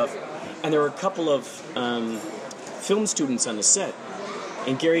equipment and stuff. And there were a couple of film students on the set.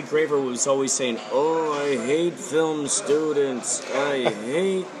 And Gary Graver was always saying, oh, I hate film students. I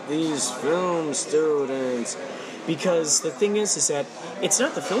hate these film students. Because the thing is that it's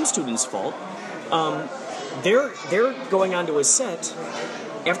not the film students' fault. They're going onto a set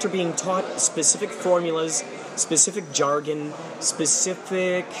after being taught specific formulas, specific jargon,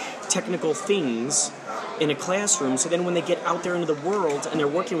 specific technical things in a classroom. So then when they get out there into the world and they're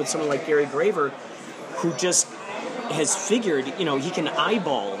working with someone like Gary Graver, who just has figured, he can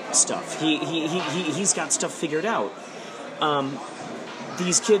eyeball stuff. He's got stuff figured out.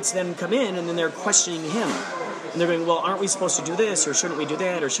 These kids then come in and then they're questioning him. And they're going, well, aren't we supposed to do this, or shouldn't we do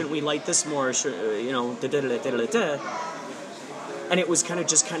that, or shouldn't we light this more, or da-da-da-da-da-da-da. And it was kind of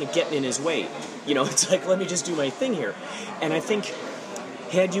getting in his way. It's like, let me just do my thing here. And I think,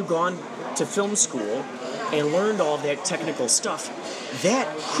 had you gone to film school and learned all that technical stuff,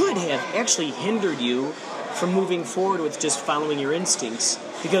 that could have actually hindered you from moving forward with just following your instincts,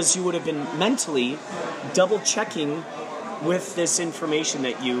 because you would have been mentally double-checking with this information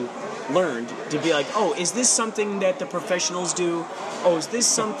that you learned, to be like, oh, is this something that the professionals do? Oh, is this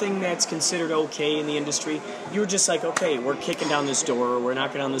something that's considered okay in the industry? You were just like, okay, we're kicking down this door, or we're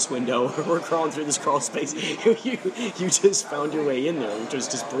knocking on this window, or we're crawling through this crawl space. You just found your way in there, which was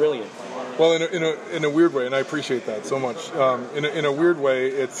just brilliant. Well, in a weird way, and I appreciate that so much. In a weird way,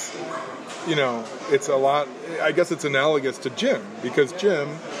 it's a lot. I guess it's analogous to Jim, because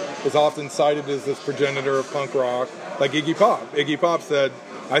Jim is often cited as this progenitor of punk rock, like Iggy Pop. Iggy Pop said,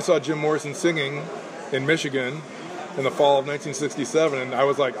 I saw Jim Morrison singing in Michigan in the fall of 1967, and I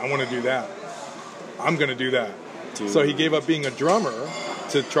was like, I want to do that. I'm going to do that. Dude. So he gave up being a drummer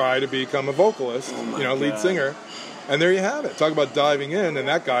to try to become a vocalist, lead singer. And there you have it. Talk about diving in, and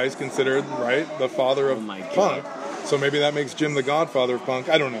that guy is considered, right, the father of punk. So maybe that makes Jim the godfather of punk.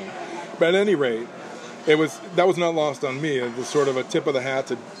 I don't know. But at any rate, that was not lost on me. It was sort of a tip of the hat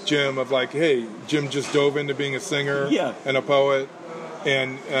to Jim of like, hey, Jim just dove into being a singer and a poet,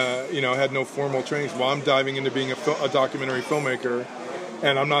 and had no formal training. Well, I'm diving into being a documentary filmmaker,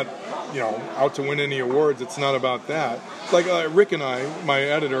 and I'm not out to win any awards. It's not about that. Like Rick and I, my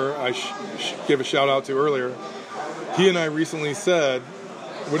editor, I gave a shout out to earlier. He and I recently said,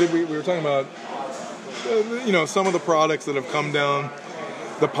 we were talking about some of the products that have come down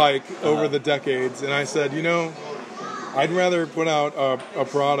the pike over the decades, and I said, I'd rather put out a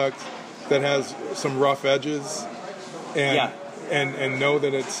product that has some rough edges and know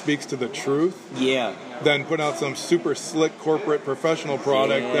that it speaks to the truth. Yeah. Than put out some super slick corporate professional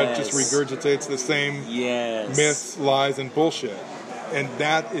product that just regurgitates the same myths, lies, and bullshit. And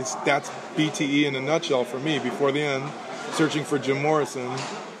that's BTE in a nutshell for me. Before the end, Searching for Jim Morrison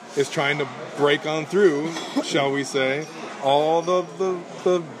is trying to break on through, shall we say, all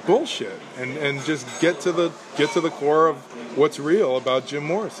the bullshit and just get to the core of what's real about Jim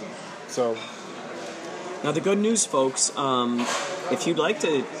Morrison. So now the good news, folks, if you'd like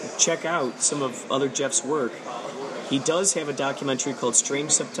to check out some of other Jeff's work, he does have a documentary called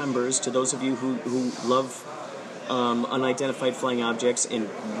Strange Septembers. To those of you who love unidentified flying objects and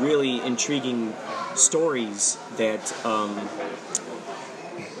really intriguing stories that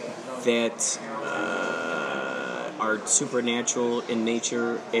are supernatural in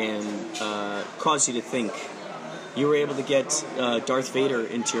nature and cause you to think. You were able to get Darth Vader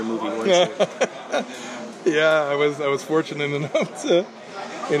into your movie, weren't you? Yeah, I was fortunate enough to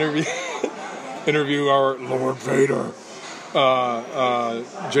interview our Lord Vader,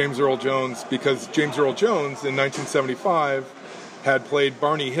 James Earl Jones, because James Earl Jones in 1975 had played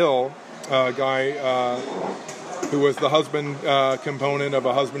Barney Hill, a guy who was the husband component of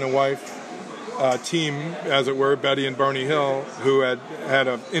a husband and wife team, as it were, Betty and Barney Hill, who had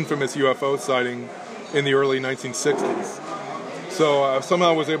an infamous UFO sighting in the early 1960s. So somehow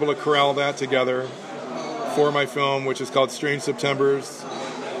I was able to corral that together for my film, which is called Strange Septembers,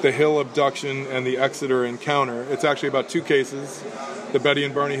 the Hill Abduction, and the Exeter Encounter. It's actually about two cases, the Betty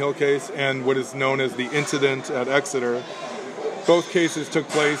and Barney Hill case and what is known as the incident at Exeter. Both cases took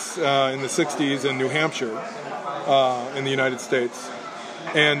place in the 60s in New Hampshire, in the United States.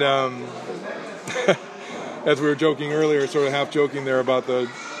 And as we were joking earlier, sort of half joking there about the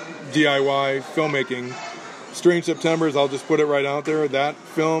DIY filmmaking, Strange Septembers, I'll just put it right out there, that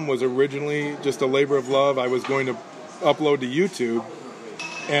film was originally just a labor of love. I was going to upload to YouTube,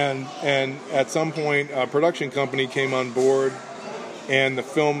 and at some point a production company came on board, and the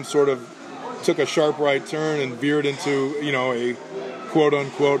film sort of took a sharp right turn and veered into, a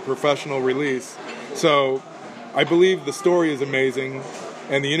quote-unquote professional release. So I believe the story is amazing,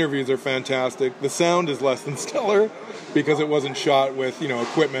 and the interviews are fantastic. The sound is less than stellar, because it wasn't shot with,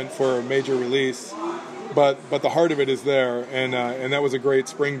 equipment for a major release. But the heart of it is there, and that was a great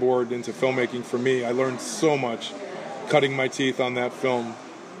springboard into filmmaking for me. I learned so much cutting my teeth on that film,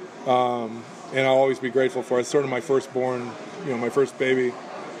 and I'll always be grateful for it. It's sort of my firstborn, my first baby.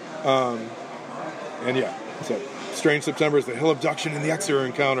 And yeah, so Strange Septembers, the Hill Abduction, and the Exeter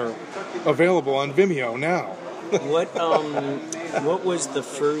Encounter, available on Vimeo now. What was the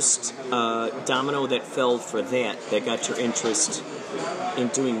first domino that fell for that got your interest in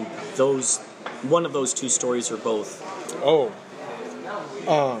doing one of those two stories or both? Well,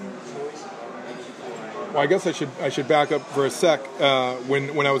 I guess I should back up for a sec.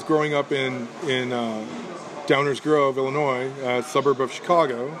 When I was growing up in Downers Grove, Illinois, a suburb of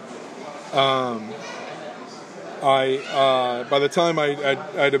Chicago, by the time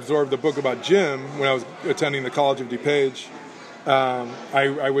I'd absorbed the book about Jim, when I was attending the College of DuPage,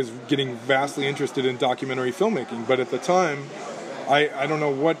 I was getting vastly interested in documentary filmmaking. But at the time, I don't know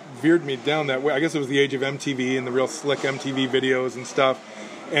what veered me down that way. I guess it was the age of MTV and the real slick MTV videos and stuff.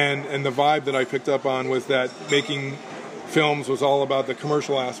 And the vibe that I picked up on was that making films was all about the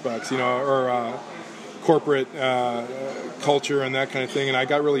commercial aspects, or corporate culture and that kind of thing. And I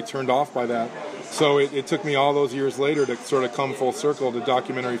got really turned off by that. So it took me all those years later to sort of come full circle to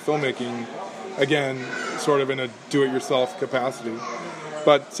documentary filmmaking, again, sort of in a do-it-yourself capacity.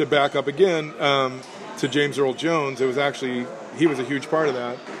 But to back up again, to James Earl Jones, he was a huge part of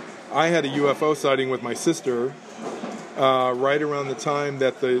that. I had a UFO sighting with my sister right around the time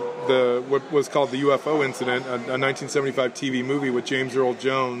that the what was called the UFO Incident, a 1975 TV movie with James Earl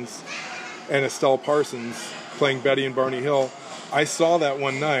Jones and Estelle Parsons playing Betty and Barney Hill. I saw that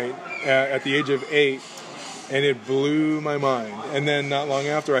one night at the age of 8, and it blew my mind. And then not long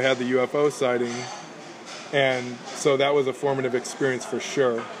after, I had the UFO sighting, and so that was a formative experience for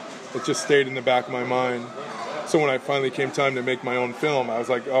sure. It just stayed in the back of my mind. So when I finally came time to make my own film, I was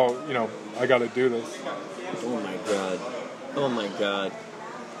like, I got to do this. Oh my God.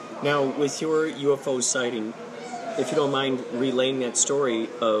 Now, with your UFO sighting, if you don't mind relaying that story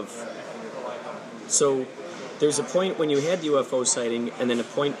so there's a point when you had the UFO sighting, and then a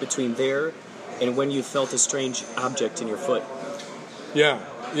point between there and when you felt a strange object in your foot. Yeah,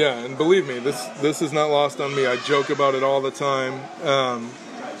 and believe me, this is not lost on me. I joke about it all the time.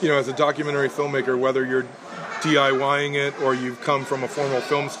 as a documentary filmmaker, whether you're DIYing it or you've come from a formal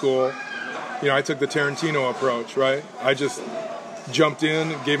film school, I took the Tarantino approach, right? I just jumped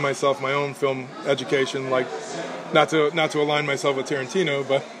in, gave myself my own film education, like not to align myself with Tarantino,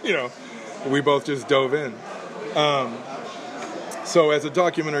 but we both just dove in. So as a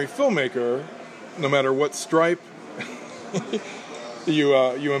documentary filmmaker, no matter what stripe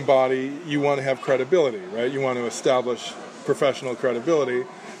you embody, you want to have credibility, right? You want to establish professional credibility.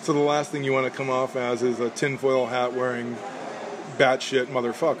 So the last thing you want to come off as is a tinfoil hat wearing batshit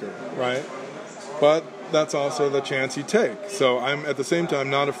motherfucker, right? But that's also the chance you take. So I'm at the same time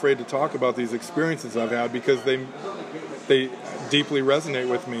not afraid to talk about these experiences I've had because they deeply resonate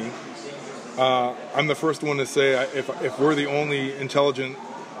with me. I'm the first one to say if we're the only intelligent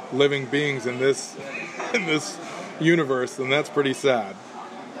living beings in this universe, then that's pretty sad.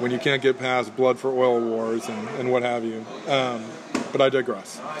 When you can't get past blood for oil wars and what have you. But I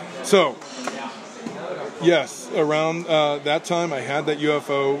digress. So, yes, around that time I had that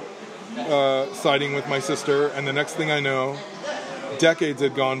UFO sighting with my sister, and the next thing I know, decades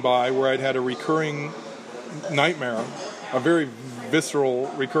had gone by where I'd had a recurring nightmare, a very visceral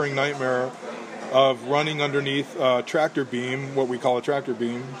recurring nightmare of running underneath a tractor beam, what we call a tractor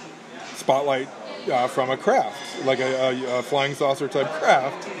beam, spotlight from a craft, like a flying saucer type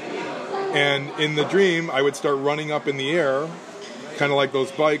craft. And in the dream, I would start running up in the air, kind of like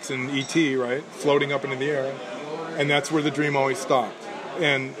those bikes in E.T., right? Floating up into the air. And that's where the dream always stopped.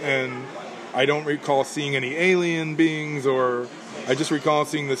 And I don't recall seeing any alien beings, or I just recall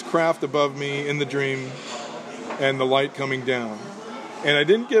seeing this craft above me in the dream and the light coming down. And I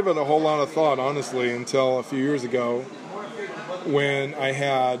didn't give it a whole lot of thought, honestly, until a few years ago when I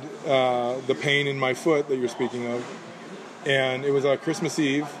had the pain in my foot that you're speaking of. And it was Christmas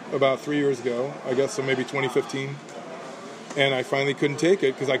Eve about 3 years ago, I guess, so maybe 2015. And I finally couldn't take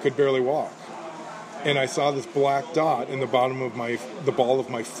it because I could barely walk. And I saw this black dot in the bottom of the ball of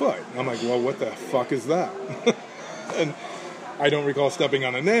my foot. I'm like, well, what the fuck is that? And I don't recall stepping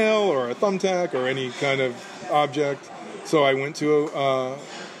on a nail or a thumbtack or any kind of object. So I went to a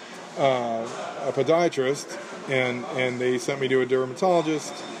podiatrist, and they sent me to a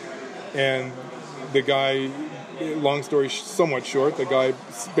dermatologist. And the guy, long story somewhat short, the guy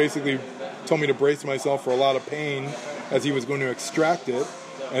basically told me to brace myself for a lot of pain as he was going to extract it.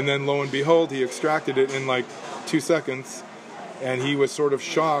 And then lo and behold, he extracted it in like 2 seconds. And he was sort of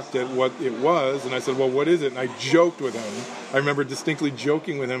shocked at what it was. And I said, well, what is it? And I joked with him. I remember distinctly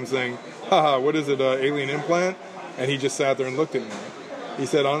joking with him saying, haha, what is it, alien implant? And he just sat there and looked at me. He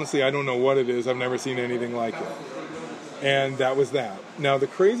said, honestly, I don't know what it is. I've never seen anything like it. And that was that. Now, the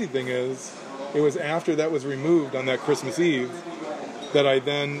crazy thing is, it was after that was removed on that Christmas Eve that I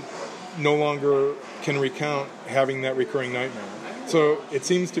then no longer can recount having that recurring nightmare. So it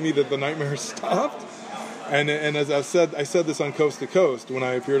seems to me that the nightmare stopped. And as I said this on Coast to Coast, when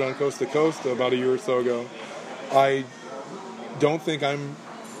I appeared on Coast to Coast about a year or so ago, I don't think I'm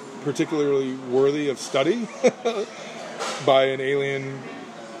particularly worthy of study by an alien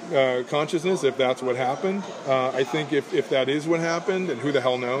consciousness, if that's what happened. I think if that is what happened, and who the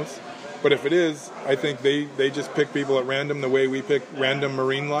hell knows, but if it is, I think they just pick people at random the way we pick random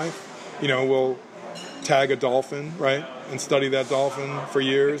marine life. We'll tag a dolphin, right, and study that dolphin for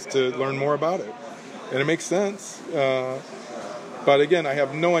years to learn more about it. And it makes sense. But again, I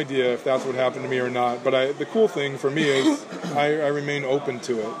have no idea if that's what happened to me or not. But the cool thing for me is I remain open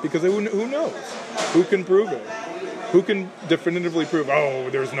to it. Because who knows? Who can prove it? Who can definitively prove, oh,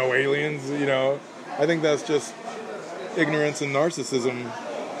 there's no aliens? I think that's just ignorance and narcissism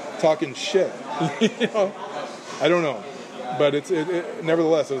talking shit. I don't know. But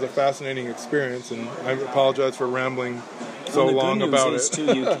nevertheless, it was a fascinating experience. And I apologize for rambling so long about it. The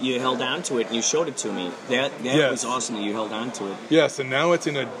good news is, too, you held on to it and you showed it to me. That yes. Was awesome that you held on to it. Yes, and now it's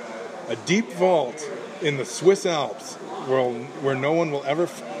in a deep vault in the Swiss Alps where no one will ever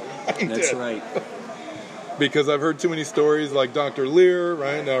find it. That's right. Because I've heard too many stories like Dr. Lear,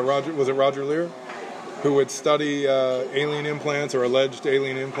 right? Roger Lear? Who would study alien implants or alleged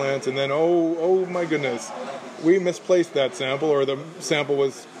alien implants, and then, oh my goodness, we misplaced that sample, or the sample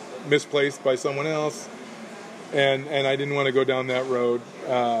was misplaced by someone else. And I didn't want to go down that road,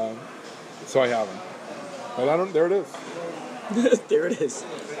 so I haven't. But there it is. There it is.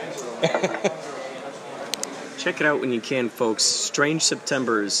 Check it out when you can, folks. Strange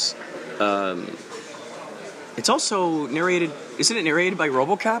Septembers. It's also narrated, isn't it narrated by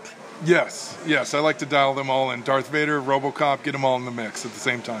RoboCop? Yes. I like to dial them all in. Darth Vader, RoboCop, get them all in the mix at the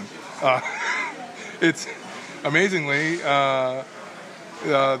same time. It's, amazingly, the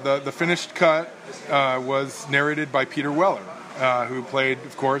finished cut was narrated by Peter Weller, who played,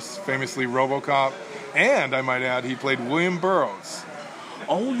 of course, famously RoboCop, and I might add, he played William Burroughs.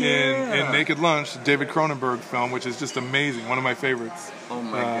 Oh, yeah. In Naked Lunch, David Cronenberg film, which is just amazing, one of my favorites. Oh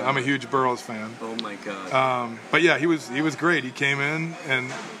my God. I'm a huge Burroughs fan. Oh my God. But yeah, he was great. He came in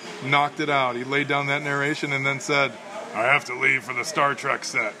and knocked it out. He laid down that narration and then said, "I have to leave for the Star Trek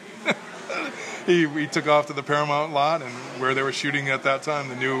set." he took off to the Paramount lot and where they were shooting at that time,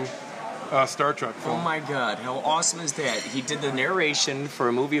 the new Star Trek film. Oh my God, how awesome is that? He did the narration for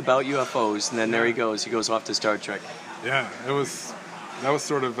a movie about UFOs, and then there he goes. He goes off to Star Trek. Yeah, that was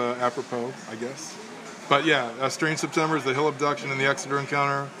sort of apropos, I guess. But yeah, Strange Septembers, the Hill Abduction, and the Exeter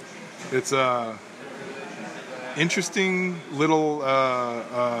Encounter. It's a interesting little,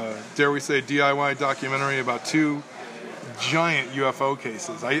 dare we say, DIY documentary about two giant UFO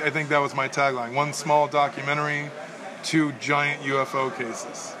cases. I think that was my tagline. One small documentary, two giant UFO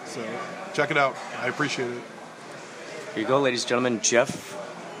cases. So check it out. I appreciate it. Here you go, ladies and gentlemen. Jeff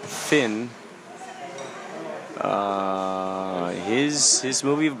Finn. His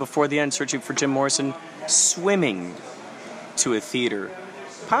movie Before the End, Searching for Jim Morrison, swimming to a theater,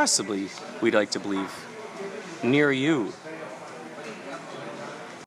 possibly, we'd like to believe, near you.